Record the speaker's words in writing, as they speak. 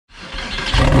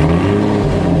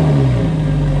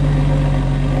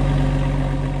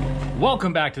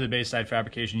Welcome back to the Bayside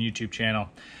Fabrication YouTube channel.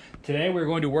 Today we're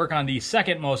going to work on the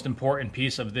second most important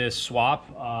piece of this swap.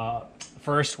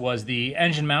 First was the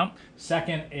engine mount.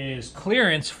 Second is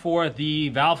clearance for the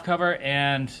valve cover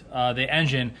and the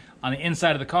engine on the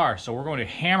inside of the car. So we're going to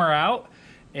hammer out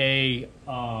a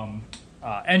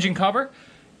engine cover,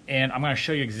 and I'm going to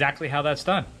show you exactly how that's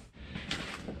done.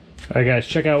 All right guys,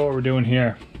 check out what we're doing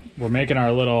here. We're making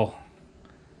our little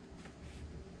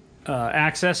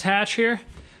access hatch here,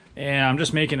 and I'm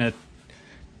just making a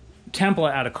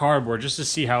template out of cardboard just to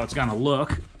see how it's gonna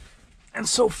look. And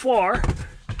so far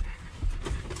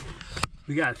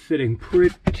we got it fitting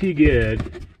pretty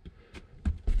good.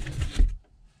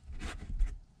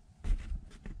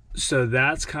 So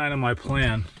that's kind of my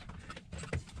plan.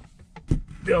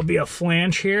 There'll be a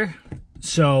flange here,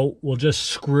 so we'll just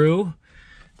screw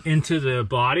into the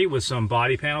body with some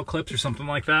body panel clips or something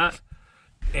like that,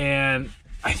 and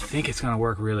I think it's gonna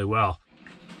work really well.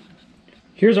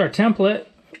 Here's our template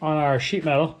on our sheet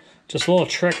metal. Just a little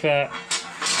trick that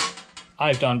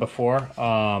I've done before.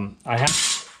 I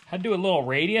had to do a little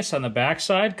radius on the back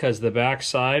side, because the back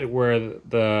side where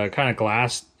the kind of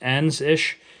glass ends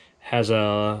ish has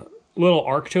a little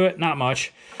arc to it, not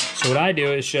much. So what I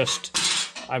do is just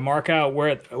I mark out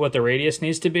what the radius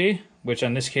needs to be, which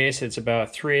in this case it's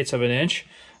about 3/8 of an inch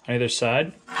on either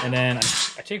side, and then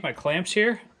I take my clamps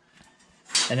here.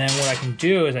 And then what I can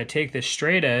do is I take this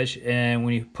straight edge, and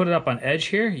when you put it up on edge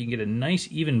here, you can get a nice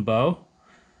even bow,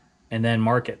 and then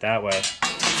mark it that way.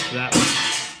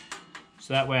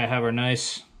 So that way I have our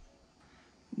nice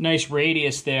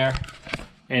radius there,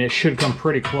 and it should come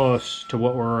pretty close to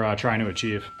what we're trying to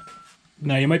achieve.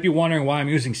 Now you might be wondering why I'm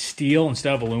using steel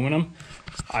instead of aluminum.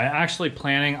 I'm actually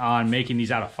planning on making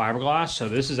these out of fiberglass, so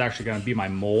this is actually going to be my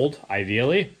mold,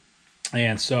 ideally.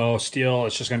 And so steel,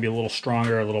 it's just going to be a little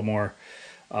stronger, a little more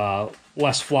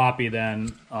less floppy than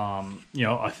you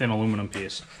know, a thin aluminum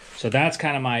piece. So that's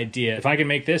kind of my idea. If I can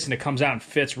make this and it comes out and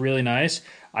fits really nice,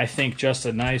 I think just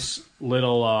a nice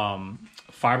little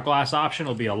fiberglass option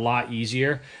will be a lot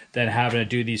easier than having to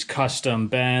do these custom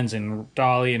bends and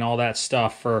dolly and all that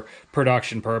stuff for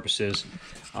production purposes.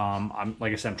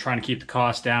 Like I said, I'm trying to keep the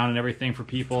cost down and everything for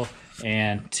people,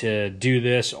 and to do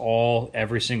this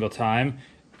every single time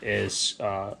is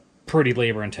pretty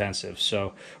labor intensive.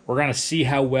 So we're gonna see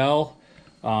how well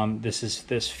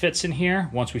this fits in here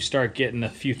once we start getting a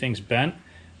few things bent,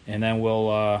 and then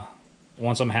we'll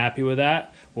once I'm happy with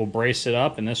that, we'll brace it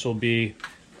up, and this will be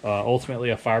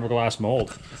ultimately a fiberglass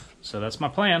mold. So that's my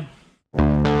plan.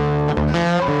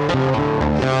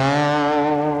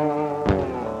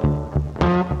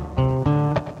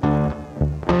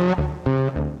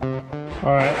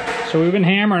 All right, so we've been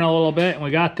hammering a little bit, and we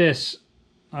got this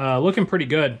looking pretty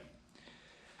good.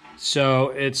 So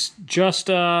it's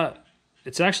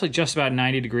actually just about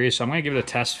 90 degrees, so I'm gonna give it a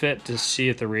test fit to see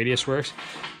if the radius works.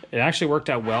 It actually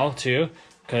worked out well too,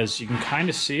 because you can kind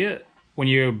of see it. When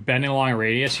you're bending along a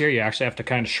radius here, you actually have to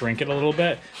kind of shrink it a little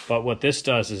bit, but what this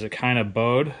does is it kind of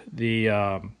bowed the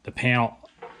panel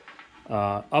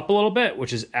up a little bit,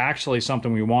 which is actually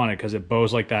something we wanted, because it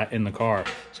bows like that in the car.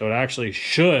 So it actually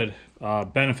should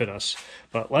benefit us.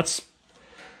 But let's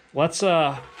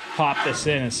pop this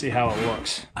in and see how it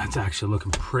looks. That's actually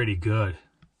looking pretty good.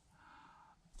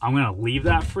 I'm gonna leave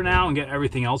that for now and get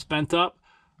everything else bent up,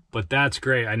 but that's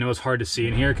great. I know it's hard to see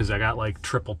in here because I got like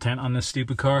triple tint on this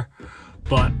stupid car,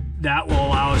 but that will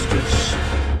allow us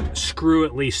to screw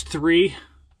at least 3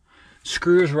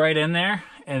 screws right in there,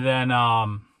 and then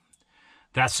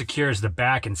that secures the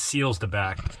back and seals the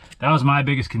back. That was my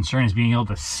biggest concern, is being able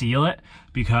to seal it,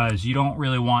 because you don't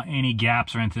really want any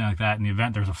gaps or anything like that in the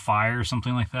event there's a fire or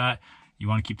something like that. You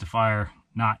want to keep the fire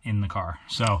not in the car.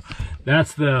 So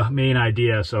that's the main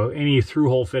idea. So any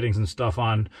through-hole fittings and stuff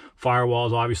on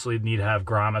firewalls obviously need to have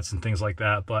grommets and things like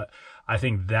that, but I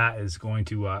think that is going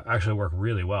to actually work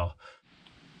really well.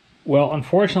 Well,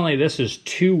 unfortunately, this is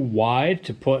too wide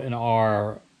to put in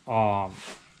our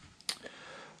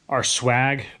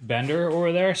swag bender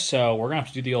over there, so we're gonna have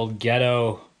to do the old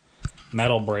ghetto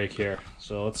metal brake here.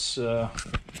 So let's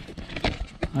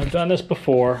I've done this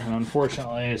before, and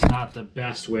unfortunately it's not the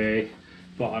best way,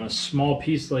 but on a small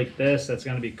piece like this that's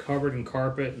going to be covered in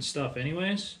carpet and stuff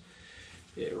anyways,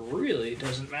 it really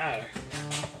doesn't matter.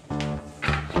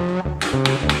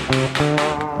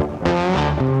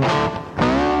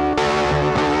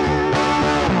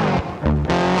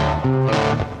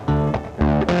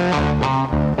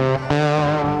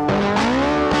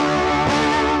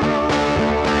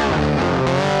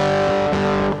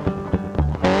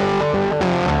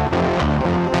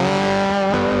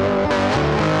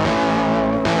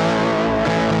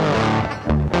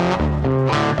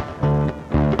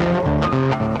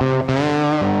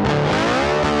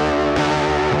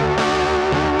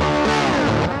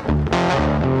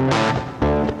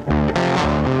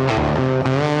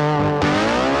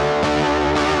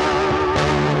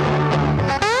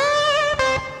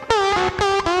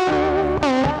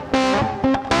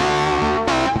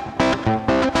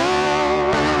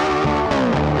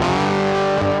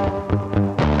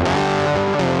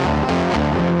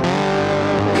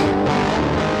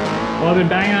 I've been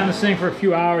banging on this thing for a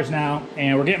few hours now,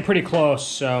 and we're getting pretty close,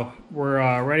 so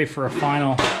we're ready for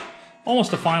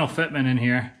almost a final fitment in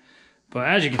here. But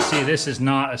as you can see, this is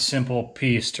not a simple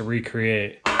piece to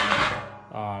recreate.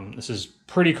 This is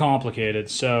pretty complicated,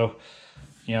 so,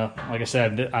 you know, like I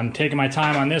said, I'm taking my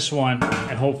time on this one,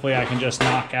 and hopefully I can just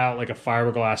knock out like a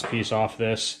fiberglass piece off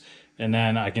this, and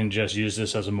then I can just use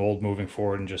this as a mold moving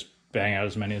forward and just bang out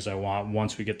as many as I want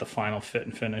once we get the final fit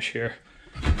and finish here.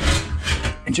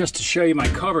 And just to show you my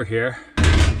cover here,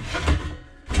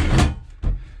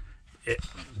 it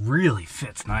really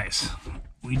fits nice.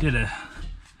 We did a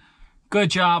good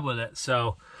job with it.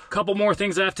 So a couple more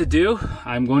things I have to do.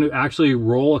 I'm going to actually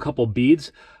roll a couple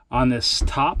beads on this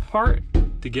top part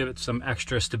to give it some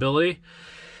extra stability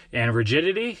and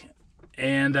rigidity.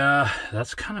 And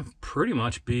that's kind of pretty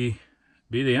much be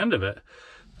the end of it.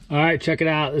 All right, check it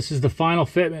out. This is the final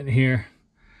fitment here.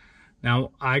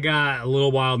 Now, I got a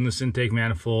little wild in this intake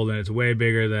manifold, and it's way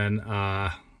bigger than,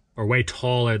 or way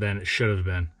taller than it should have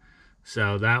been.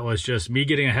 So that was just me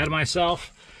getting ahead of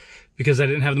myself because I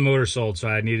didn't have the motor sold, so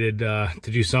I needed to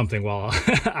do something while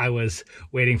I was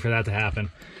waiting for that to happen.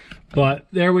 But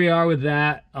there we are with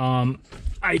that.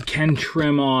 I can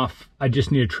trim off, I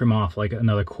just need to trim off like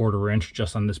another 1/4 inch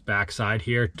just on this back side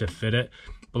here to fit it.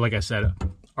 But like I said,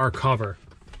 our cover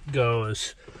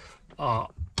goes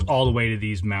all the way to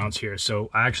these mounts here, so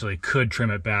I actually could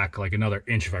trim it back like another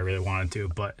inch if I really wanted to,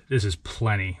 but this is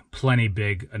plenty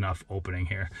big enough opening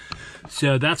here.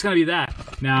 So that's gonna be that.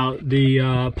 Now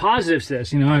the positives to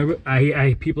this, you know,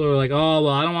 I people are like, oh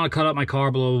well, I don't want to cut up my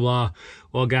car, blah blah blah.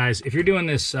 Well guys, if you're doing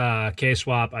this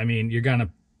K-swap, I mean, you're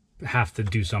gonna have to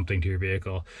do something to your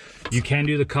vehicle. You can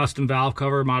do the custom valve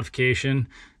cover modification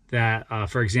that,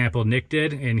 for example, Nick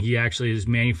did, and he actually is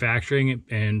manufacturing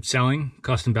and selling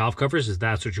custom valve covers, if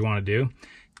that's what you want to do.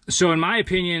 So in my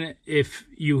opinion, if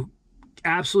you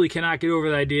absolutely cannot get over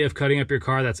the idea of cutting up your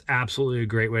car, that's absolutely a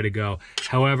great way to go.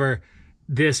 However,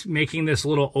 making this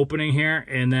little opening here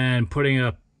and then putting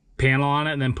a panel on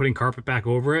it and then putting carpet back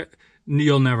over it,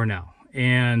 you'll never know.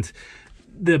 And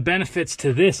the benefits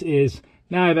to this is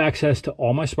now I have access to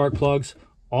all my spark plugs,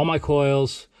 all my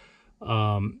coils.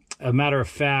 A matter of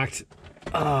fact,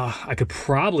 I could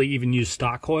probably even use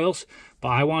stock coils, but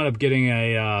I wound up getting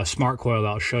a smart coil that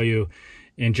I'll show you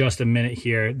in just a minute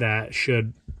here that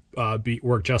should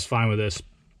work just fine with this.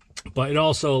 But it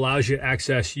also allows you to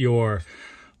access your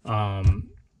fuel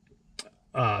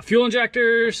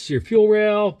injectors, your fuel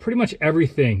rail, pretty much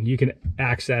everything you can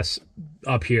access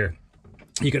up here.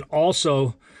 You can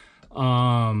also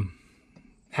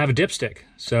have a dipstick,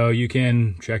 so you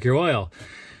can check your oil.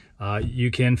 You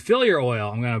can fill your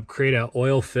oil. I'm going to create an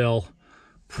oil fill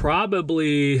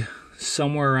probably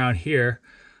somewhere around here.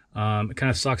 It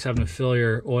kind of sucks having to fill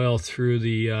your oil through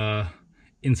the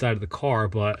inside of the car,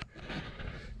 but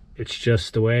it's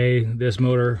just the way this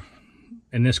motor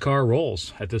and this car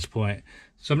rolls at this point.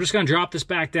 So I'm just going to drop this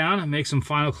back down and make some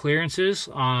final clearances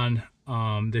on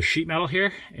the sheet metal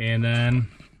here, and then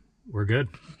we're good.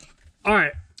 All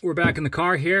right. We're back in the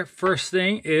car here. First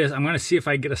thing is I'm going to see if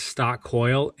I get a stock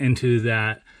coil into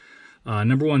that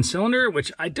 #1 cylinder,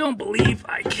 which I don't believe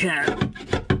I can.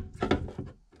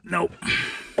 Nope.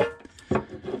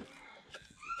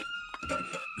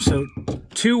 So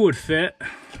 2 would fit.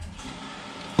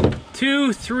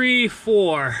 2, 3,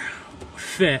 4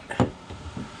 fit.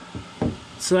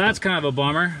 So that's kind of a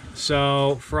bummer.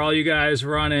 So for all you guys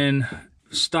running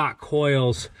stock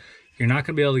coils, you're not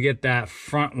going to be able to get that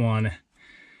front one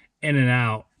in and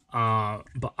out,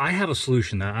 but I have a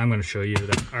solution that I'm going to show you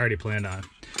that I already planned on.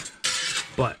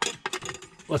 But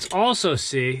let's also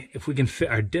see if we can fit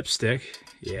our dipstick.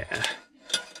 Yeah.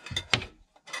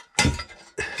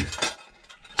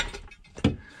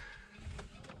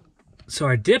 So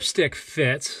our dipstick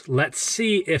fits. Let's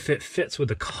see if it fits with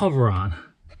the cover on.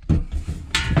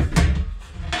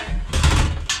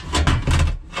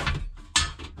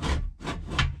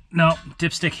 No,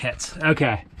 dipstick hits.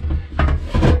 Okay.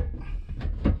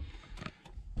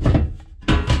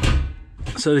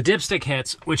 So the dipstick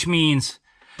hits, which means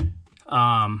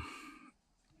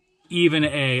even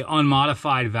a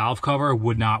unmodified valve cover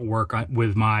would not work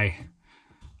with my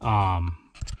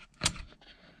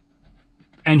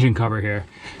engine cover here.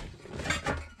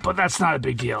 But that's not a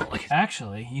big deal. Like,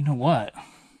 actually, you know what?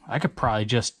 I could probably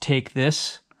just take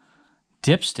this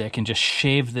dipstick and just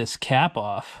shave this cap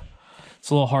off. It's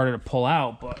a little harder to pull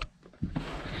out, but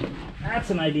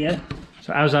that's an idea.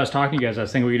 So as I was talking to you guys, I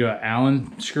was thinking we could do an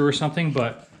Allen screw or something,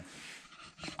 but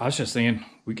I was just thinking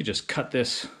we could just cut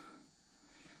the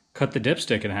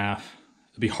dipstick in half.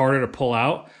 It'd be harder to pull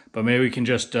out, but maybe we can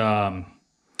just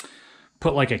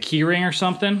put like a key ring or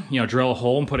something, you know, drill a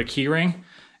hole and put a key ring,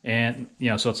 and, you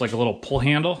know, so it's like a little pull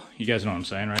handle. You guys know what I'm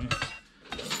saying, right?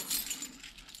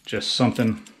 Just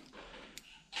something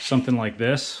like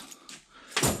this.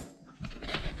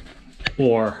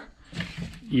 Or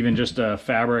even just a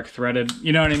fabric threaded,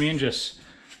 you know what I mean? Just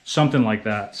something like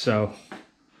that. So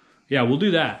yeah, we'll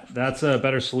do that. That's a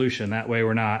better solution. That way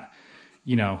we're not,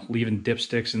 you know, leaving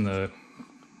dipsticks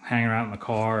hanging around in the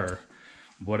car or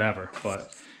whatever.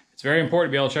 But it's very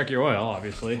important to be able to check your oil,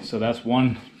 obviously. So that's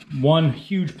one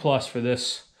huge plus for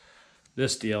this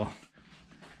deal.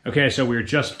 Okay, so we were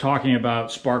just talking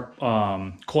about spark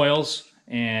coils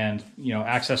and, you know,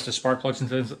 access to spark plugs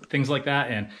and things like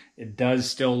that, and it does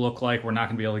still look like we're not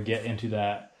going to be able to get into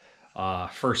that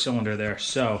first cylinder there.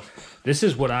 So this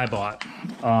is what I bought.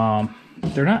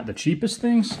 They're not the cheapest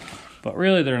things, but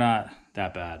really they're not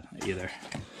that bad either.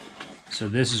 So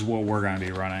this is what we're going to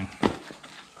be running.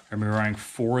 We're going to be running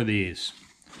 4 of these.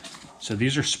 So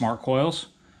these are smart coils.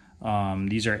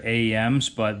 These are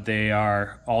AEMs, but they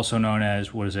are also known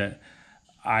as, what is it,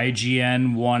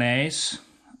 IGN 1As.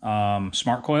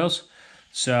 Smart coils.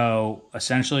 So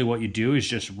essentially what you do is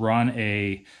just run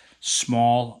a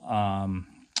small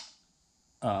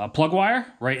plug wire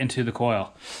right into the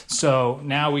coil. So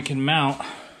now we can mount,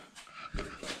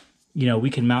 you know, we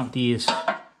can mount these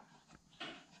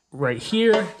right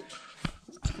here.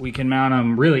 We can mount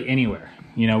them really anywhere.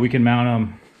 You know, we can mount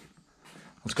them.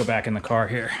 Let's go back in the car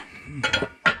here.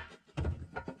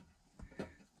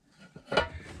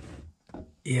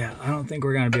 Yeah, I don't think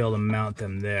we're going to be able to mount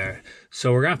them there.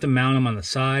 So we're going to have to mount them on the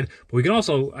side. But we can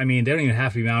also, I mean, they don't even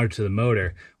have to be mounted to the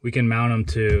motor. We can mount them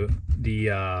to the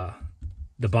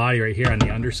body right here on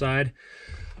the underside,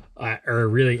 or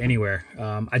really anywhere.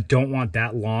 I don't want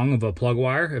that long of a plug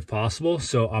wire if possible.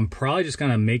 So I'm probably just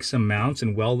going to make some mounts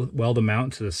and weld a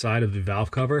mount to the side of the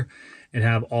valve cover and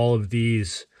have all of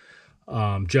these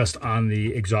just on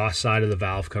the exhaust side of the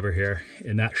valve cover here.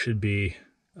 And that should be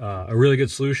a really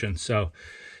good solution. So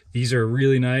these are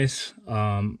really nice.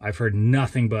 I've heard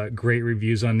nothing but great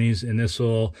reviews on these, and this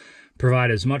will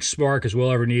provide as much spark as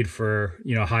we'll ever need for,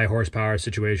 you know, high horsepower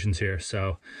situations here.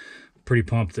 So pretty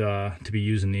pumped to be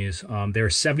using these. They're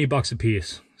 $70 a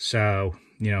piece, so,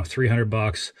 you know,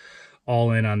 $300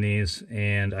 all in on these,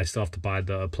 and I still have to buy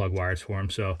the plug wires for them.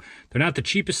 So they're not the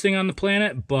cheapest thing on the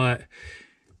planet, but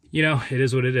you know, it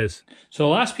is what it is. So the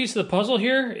last piece of the puzzle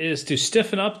here is to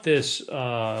stiffen up this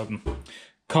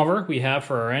cover we have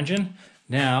for our engine.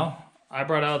 Now, I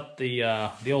brought out the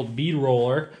old bead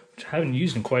roller, which I haven't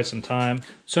used in quite some time.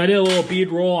 So I did a little bead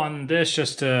roll on this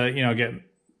just to, you know, get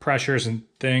pressures and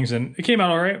things, and it came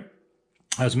out all right.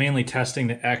 I was mainly testing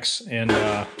the X and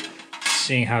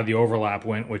seeing how the overlap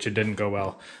went, which it didn't go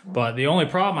well. But the only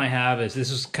problem I have is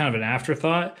this is kind of an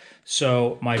afterthought.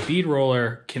 So my bead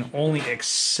roller can only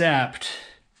accept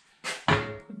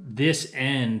this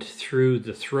end through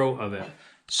the throat of it.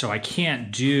 So I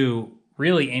can't do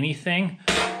really anything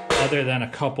other than a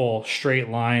couple straight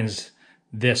lines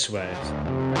this way.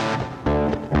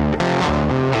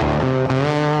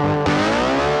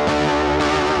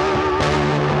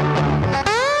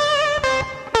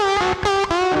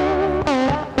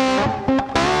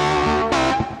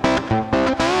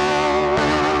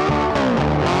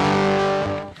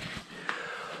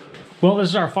 Well, this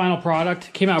is our final product.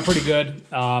 It came out pretty good.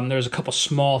 There's a couple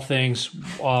small things.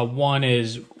 One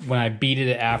is when I beaded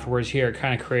it afterwards here, it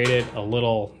kind of created a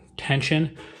little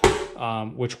tension,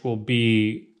 which will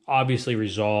be obviously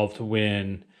resolved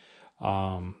when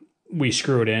we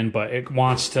screw it in, but it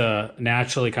wants to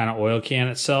naturally kind of oil can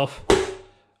itself,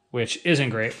 which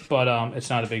isn't great, but it's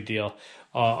not a big deal.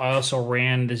 I also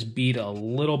ran this bead a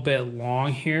little bit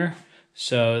long here.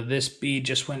 So this bead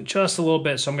just went just a little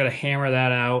bit, so I'm going to hammer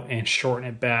that out and shorten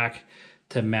it back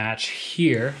to match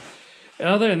here. And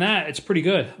other than that, it's pretty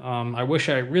good. I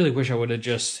really wish I would have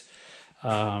just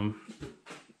had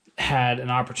an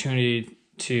opportunity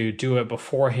to do it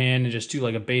beforehand and just do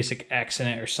like a basic X in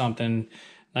it or something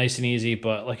nice and easy.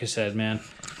 But like I said, man,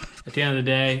 at the end of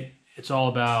the day, it's all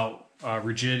about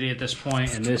rigidity at this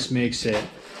point, and this makes it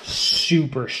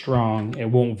super strong. It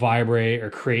won't vibrate or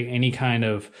create any kind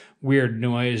of weird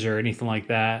noise or anything like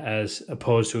that, as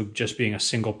opposed to just being a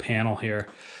single panel here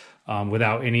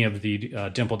without any of the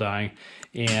dimple dyeing.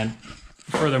 And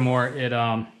furthermore, it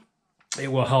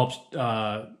will help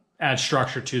add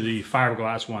structure to the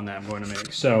fiberglass one that I'm going to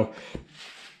make. So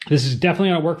this is definitely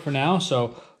going to work for now.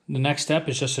 So the next step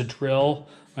is just to drill.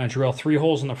 I'm going to drill 3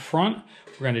 holes in the front.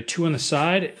 We're going to do 2 on the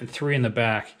side and 3 in the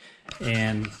back.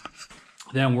 And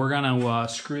then we're going to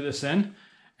screw this in,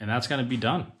 and that's going to be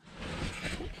done.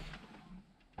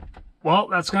 Well,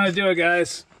 that's going to do it,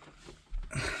 guys.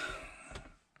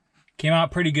 Came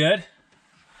out pretty good.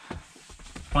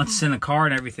 Once it's in the car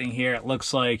and everything here, it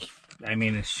looks like, I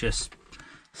mean, it's just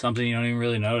something you don't even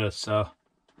really notice. So,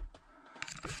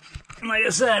 like I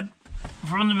said,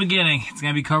 from the beginning, it's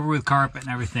gonna be covered with carpet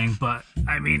and everything, but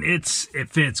I mean, it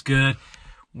fits good.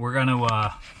 We're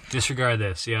gonna disregard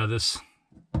this. Yeah, this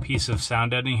piece of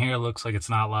sound deadening here looks like it's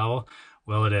not level.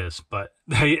 Well, it is, but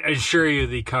I assure you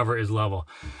the cover is level.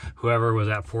 Whoever was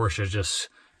at Porsche just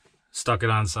stuck it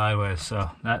on sideways,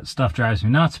 so that stuff drives me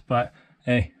nuts, but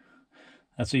hey,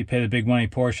 that's what you pay the big money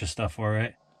Porsche stuff for,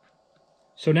 right?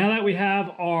 So now that we have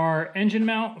our engine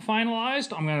mount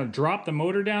finalized, I'm gonna drop the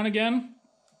motor down again,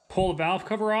 pull the valve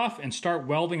cover off, and start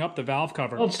welding up the valve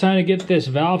cover. Well, it's time to get this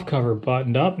valve cover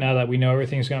buttoned up now that we know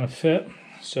everything's gonna fit.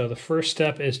 So the first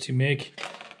step is to make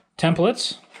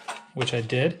templates, which I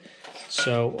did.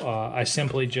 So I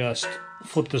simply just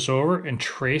flipped this over and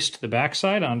traced the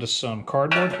backside onto some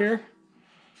cardboard here.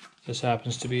 This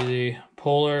happens to be the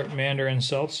Polar Mandarin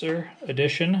Seltzer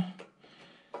edition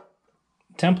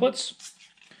templates.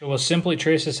 We'll simply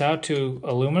trace this out to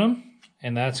aluminum,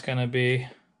 and that's gonna be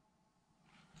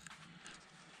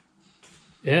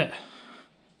it.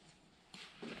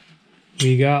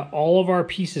 We got all of our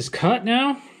pieces cut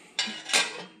now.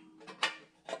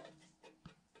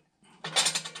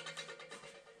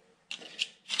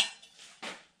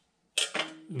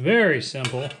 Very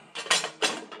simple.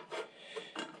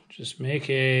 Just make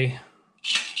a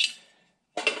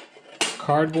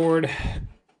cardboard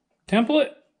template,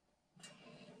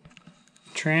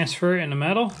 transfer it into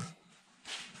metal.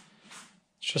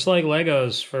 It's just like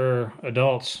Legos for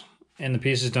adults, and the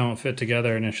pieces don't fit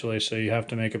together initially, so you have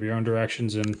to make up your own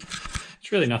directions, and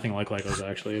it's really nothing like Legos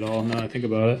actually at all, now that I think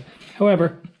about it.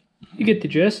 However, you get the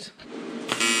gist.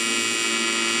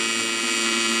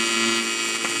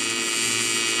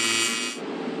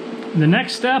 The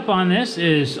next step on this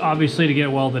is obviously to get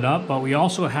it welded up, but we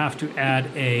also have to add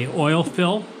a oil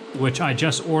fill, which I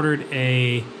just ordered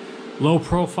a low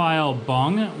profile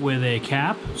bung with a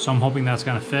cap, so I'm hoping that's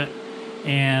gonna fit.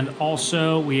 And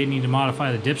also we need to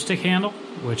modify the dipstick handle,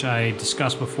 which I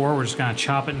discussed before. We're just gonna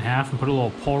chop it in half and put a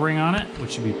little pull ring on it,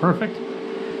 which should be perfect.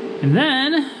 And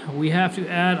then we have to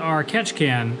add our catch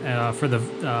can for the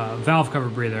valve cover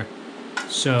breather.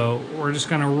 So we're just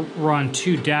gonna run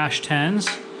 2 -10s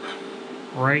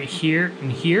right here and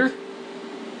here,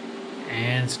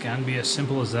 and it's gonna be as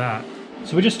simple as that.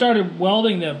 So we just started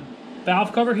welding the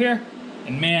valve cover here,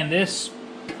 and man, this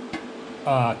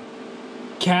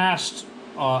cast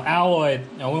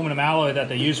aluminum alloy that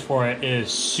they use for it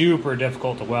is super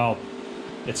difficult to weld.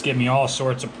 It's giving me all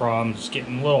sorts of problems. It's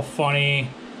getting a little funny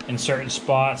in certain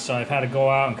spots, so I've had to go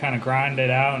out and kind of grind it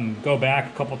out and go back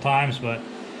a couple times, but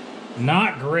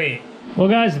not great. Well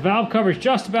guys, the valve cover is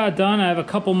just about done. I have a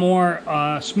couple more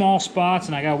small spots,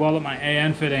 and I got to weld up my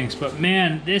AN fittings, but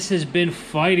man, this has been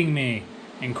fighting me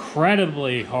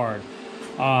incredibly hard.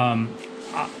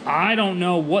 I don't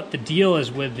know what the deal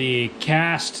is with the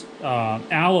cast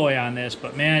alloy on this,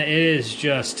 but man, it is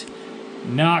just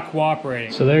not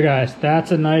cooperating. So there guys,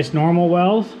 that's a nice normal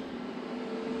weld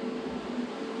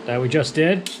that we just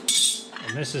did,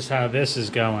 and this is how this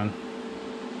is going.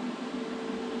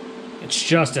 It's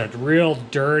just a real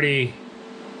dirty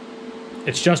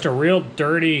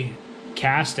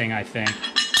casting, I think.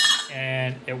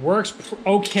 And it works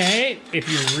okay if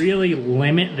you really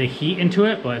limit the heat into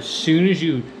it, but as soon as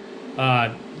you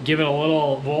give it a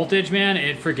little voltage, man,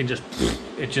 it freaking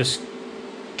just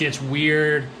gets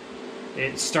weird.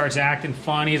 It starts acting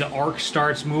funny. The arc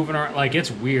starts moving around. Like,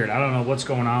 it's weird. I don't know what's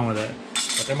going on with it,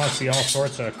 but there must be all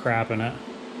sorts of crap in it.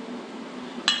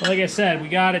 But like I said, we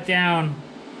got it down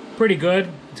pretty good.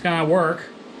 It's gonna work.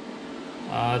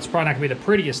 It's probably not gonna be the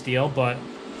prettiest deal, but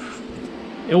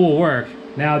it will work.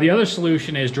 Now the other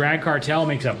solution is Drag Cartel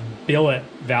makes a billet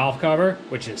valve cover,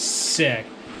 which is sick,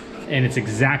 and it's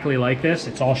exactly like this.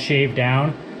 It's all shaved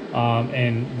down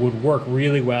and would work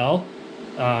really well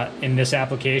in this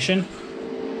application,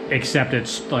 except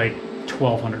it's like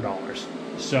 $1,200.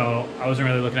 So I wasn't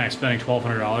really looking at spending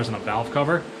 $1,200 on a valve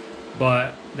cover,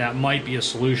 but that might be a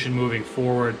solution moving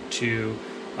forward to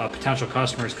potential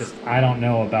customers, because I don't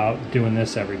know about doing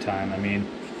this every time. I mean,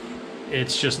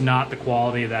 it's just not the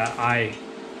quality that I,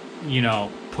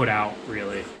 put out,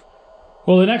 really.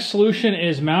 Well, the next solution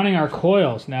is mounting our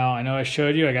coils. Now, I know I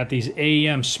showed you, I got these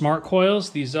AEM Smart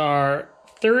Coils. These are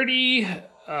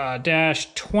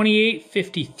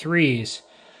 30-2853s.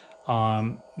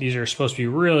 These are supposed to be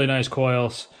really nice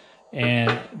coils,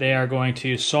 and they are going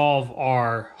to solve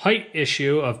our height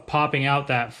issue of popping out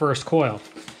that first coil.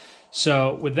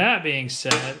 So with that being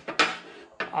said,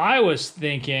 I was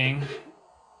thinking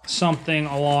something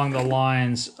along the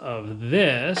lines of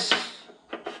this.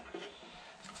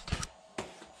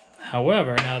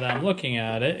 However, now that I'm looking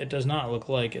at it, it does not look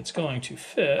like it's going to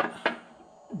fit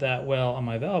that well on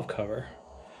my valve cover.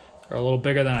 They're a little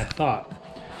bigger than I thought.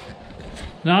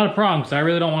 Not a problem, because I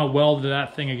really don't want to weld to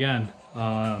that thing again.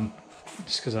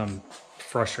 Just because I'm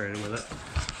frustrated with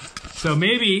it. So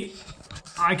maybe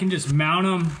I can just mount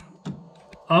them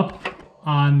up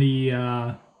on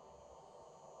the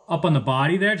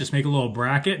body there. Just make a little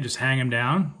bracket and just hang them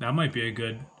down. That might be a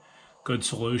good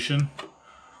solution.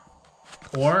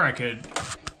 Or I could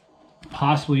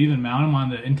possibly even mount them on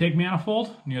the intake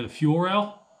manifold near the fuel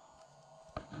rail.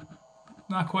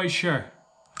 Not quite sure.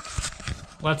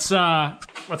 Let's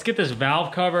get this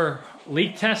valve cover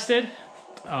leak tested.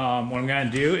 What I'm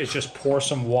gonna do is just pour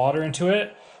some water into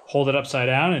it, hold it upside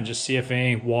down, and just see if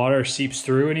any water seeps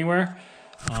through anywhere.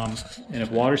 And if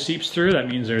water seeps through, that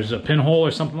means there's a pinhole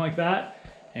or something like that.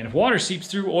 And if water seeps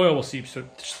through, oil will seep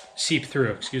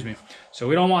through. Excuse me. So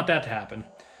we don't want that to happen.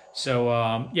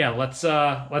 So yeah,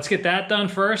 let's get that done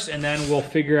first, and then we'll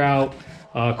figure out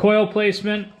coil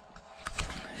placement,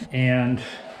 and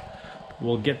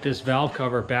we'll get this valve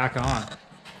cover back on.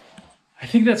 I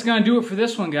think that's gonna do it for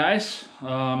this one, guys.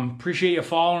 Appreciate you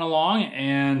following along,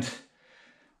 and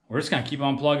we're just gonna keep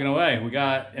on plugging away. We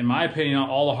got, in my opinion,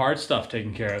 all the hard stuff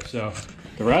taken care of. So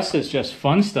the rest is just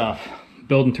fun stuff,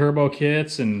 building turbo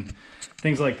kits and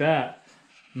things like that.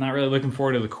 I'm not really looking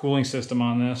forward to the cooling system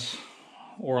on this,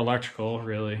 or electrical,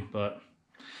 really, but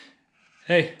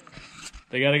hey,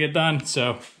 they gotta get done.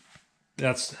 So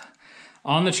that's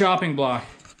on the chopping block.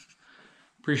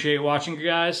 Appreciate watching, you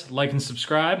guys. Like and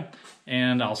subscribe,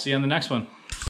 and I'll see you on the next one.